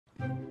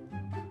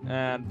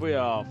And we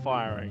are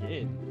firing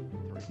in.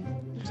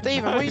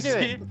 Stephen, what are you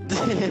doing?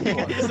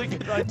 It's a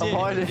good idea.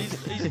 hiding.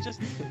 He's just.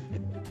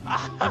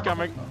 I'm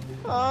coming.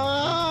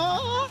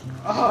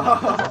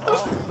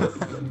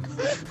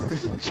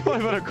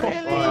 Drive on a cross.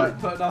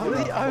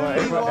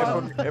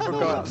 Everyone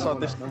go outside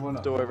this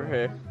door over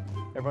here.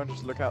 Everyone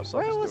just look outside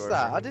Where this door was over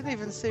that? here. I didn't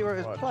even see where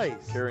it was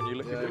placed. Kieran, you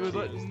look at It was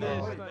like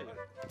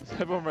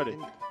everyone ready?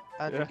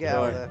 Andrew, Yeah. get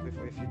out of there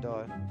before if you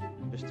die.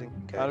 Just in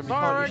case. Adam, you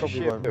Firing can't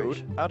use Probably won't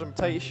shield. Adam,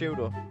 take your shield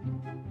off.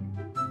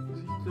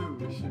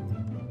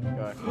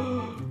 Go.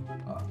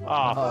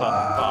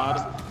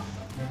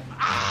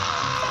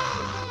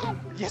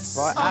 Yes!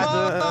 Right,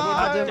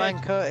 Adam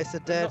and Curtis are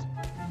dead.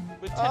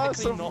 We're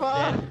technically not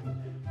dead.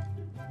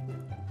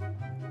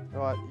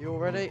 Right, you all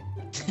ready?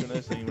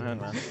 Man.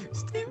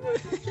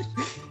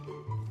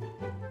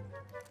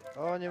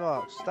 On your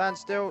marks. Stand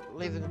still,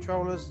 leave the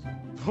controllers.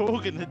 We're all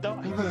gonna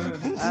die.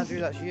 Andrew,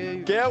 that's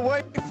you. Get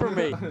away from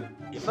me!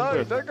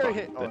 No, don't go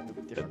hit. Oh, I'm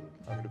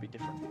gonna be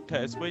different.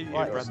 Okay, it's where you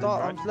Right, Brandon,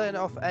 start. right? I'm letting it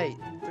off at 8.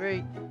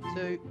 3,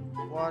 2,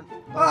 1.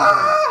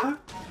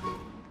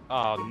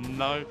 Oh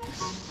no.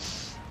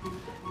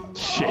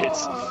 Shit.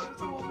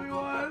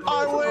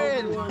 I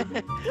win!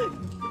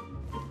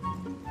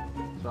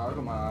 So I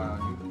got my eye on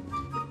you.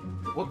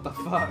 What the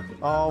fuck?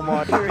 Oh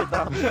my god,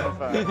 that was so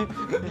bad.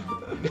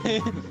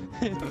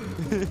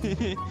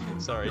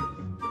 Sorry.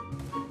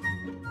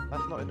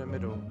 That's not in the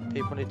middle.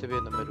 People need to be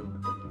in the middle.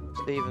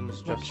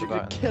 Steven's just You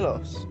about. could kill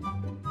us.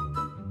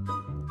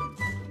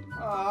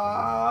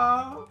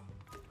 Ah!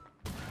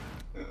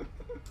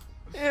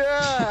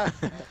 Yeah!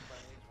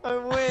 I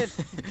win!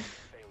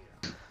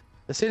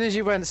 As soon as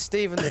you went,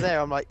 Steven's there,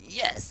 I'm like,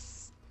 yes!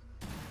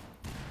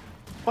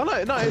 Oh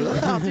no,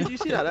 did you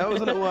see that? That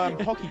was a little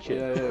hockey chip.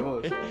 Yeah, it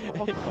was.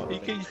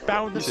 He's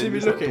bound. You see me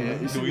look at it.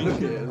 You see me look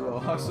at it as well.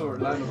 I saw it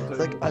land on the It's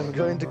table. like, I'm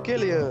going to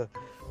kill you!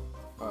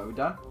 Alright, we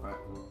done? Alright,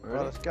 Right,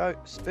 ready? let's go.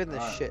 Spin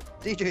this Alright. shit.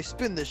 DJ,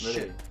 spin this Ready?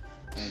 shit.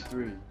 And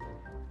 3,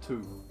 2,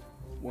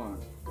 1.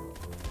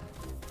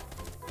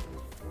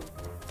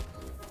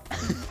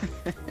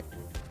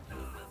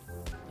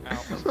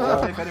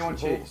 If anyone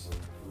cheats.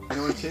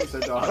 Anyone cheats, they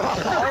die.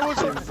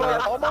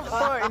 I'm on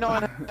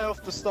 39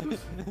 health to start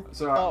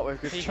So,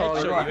 with because He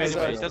Charlie headshot right, you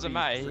anyway. headshot. It doesn't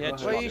matter. He Well,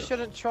 headshot Well, you. you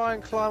shouldn't try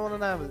and climb on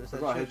an ambulance. I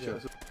then, got a should you?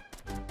 headshot.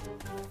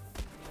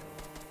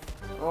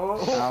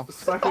 Oh,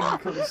 second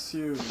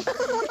consumed.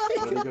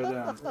 Where did he go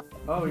down?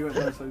 Oh, he went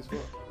down the same spot.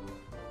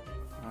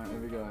 Alright, here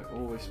we go.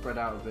 Oh, we spread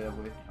out a bit, have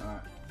we?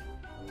 Alright.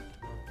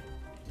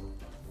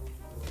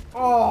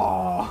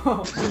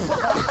 Oh!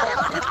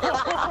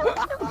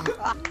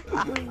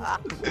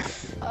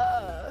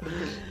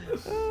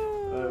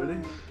 Ready?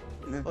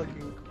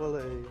 Fucking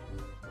quality.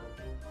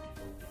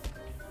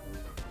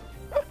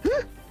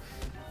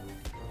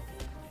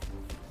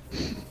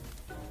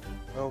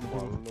 Oh my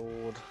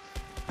lord.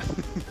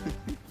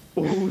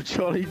 Oh,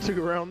 Charlie took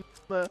a round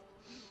there.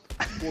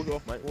 Walk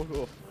off, mate. Walk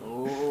off.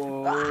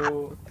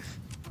 Oh!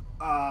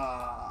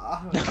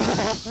 Ah!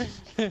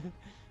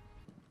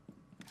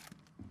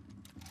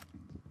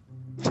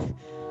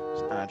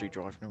 It's Andrew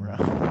driving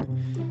around.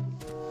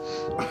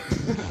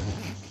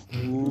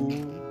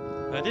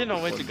 I didn't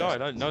know where to go. I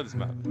don't know this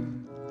map.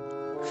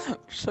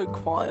 So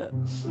quiet.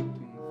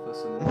 For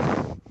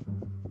some-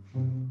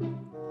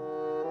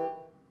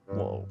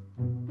 Whoa.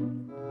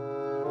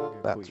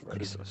 That's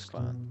That's racist,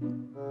 clan.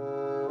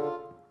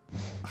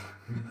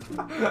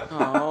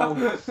 Oh,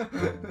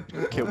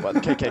 Killed by the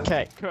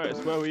KKK. Curtis,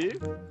 where were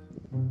you?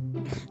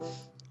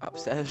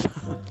 upstairs.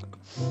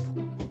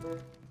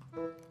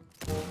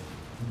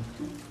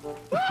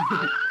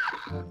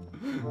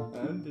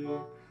 Andy,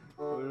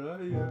 where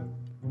are you?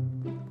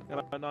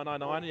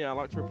 999. Yeah, I'd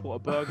like to report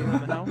a burglar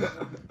in the house.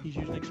 He's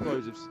using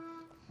explosives.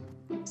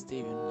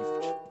 Stephen,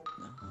 you've.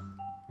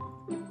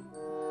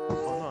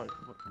 Oh no.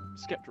 What?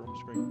 Skepta on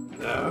screen.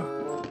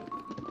 No.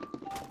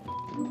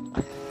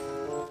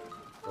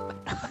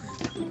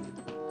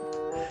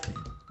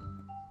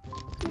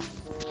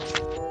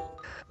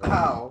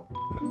 Ow.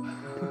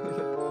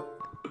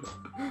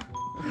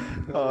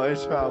 Oh,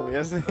 he's found me,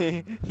 hasn't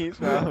he? He's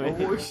found I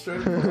me. walked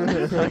straight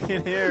past I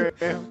can hear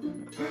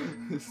him.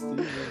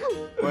 Steven.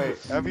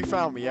 Wait, have you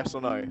found me? Yes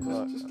or no?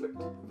 Just look.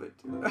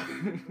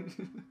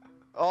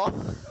 Oh.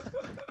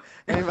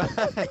 Hey man,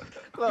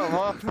 look, I'm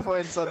halfway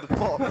inside the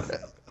box.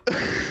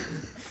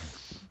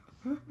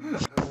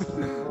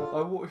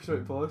 I walked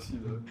straight past you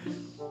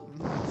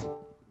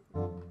though.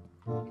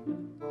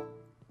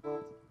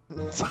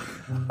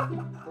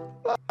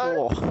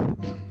 Oh.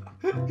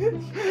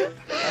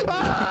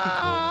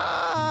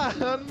 Ah!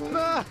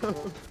 No!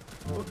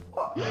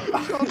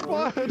 Shots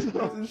fired! He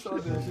was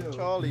inside the shell.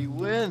 Charlie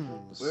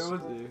wins. Where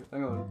was he?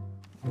 Hang on.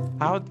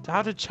 How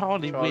did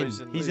Charlie Charlie's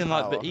win? in He's blue in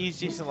like power. the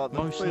easiest, He's in like the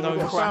most blue known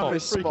power. spot.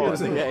 Crappiest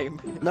spot in the game.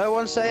 No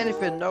one say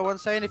anything. No one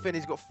say anything.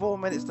 He's got 4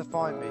 minutes to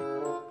find me.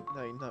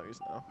 No, he knows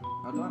now.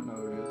 I don't know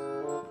who he is.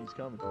 He's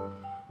coming.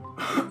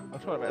 I'll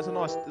try it, mate. It's a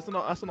nice, it's a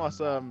nice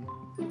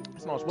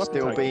weapon.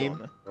 Steel tag beam.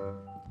 on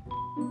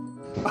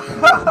there.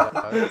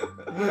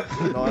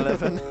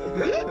 9/11.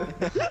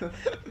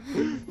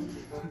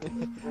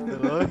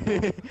 Hello.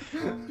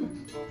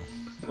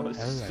 Like,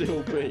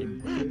 still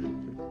beam.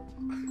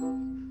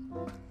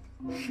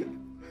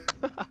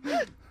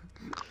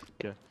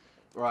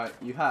 Right,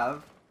 you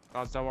have.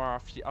 Oh, don't worry,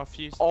 I'll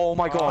fuse. Oh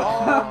my god.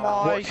 Oh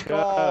my What's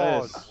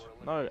god. Curtis?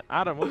 No,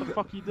 Adam, what the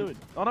fuck are you doing?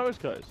 Oh no, it's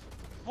Curtis.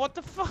 What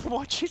the fuck?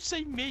 Why'd you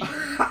say me?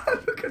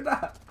 Look at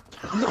that.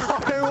 No way!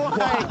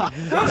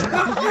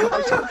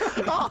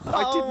 I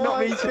did not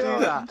mean to do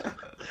that.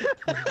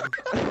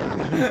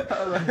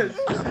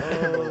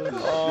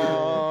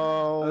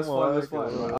 That's Oh fine, that's fine. Right,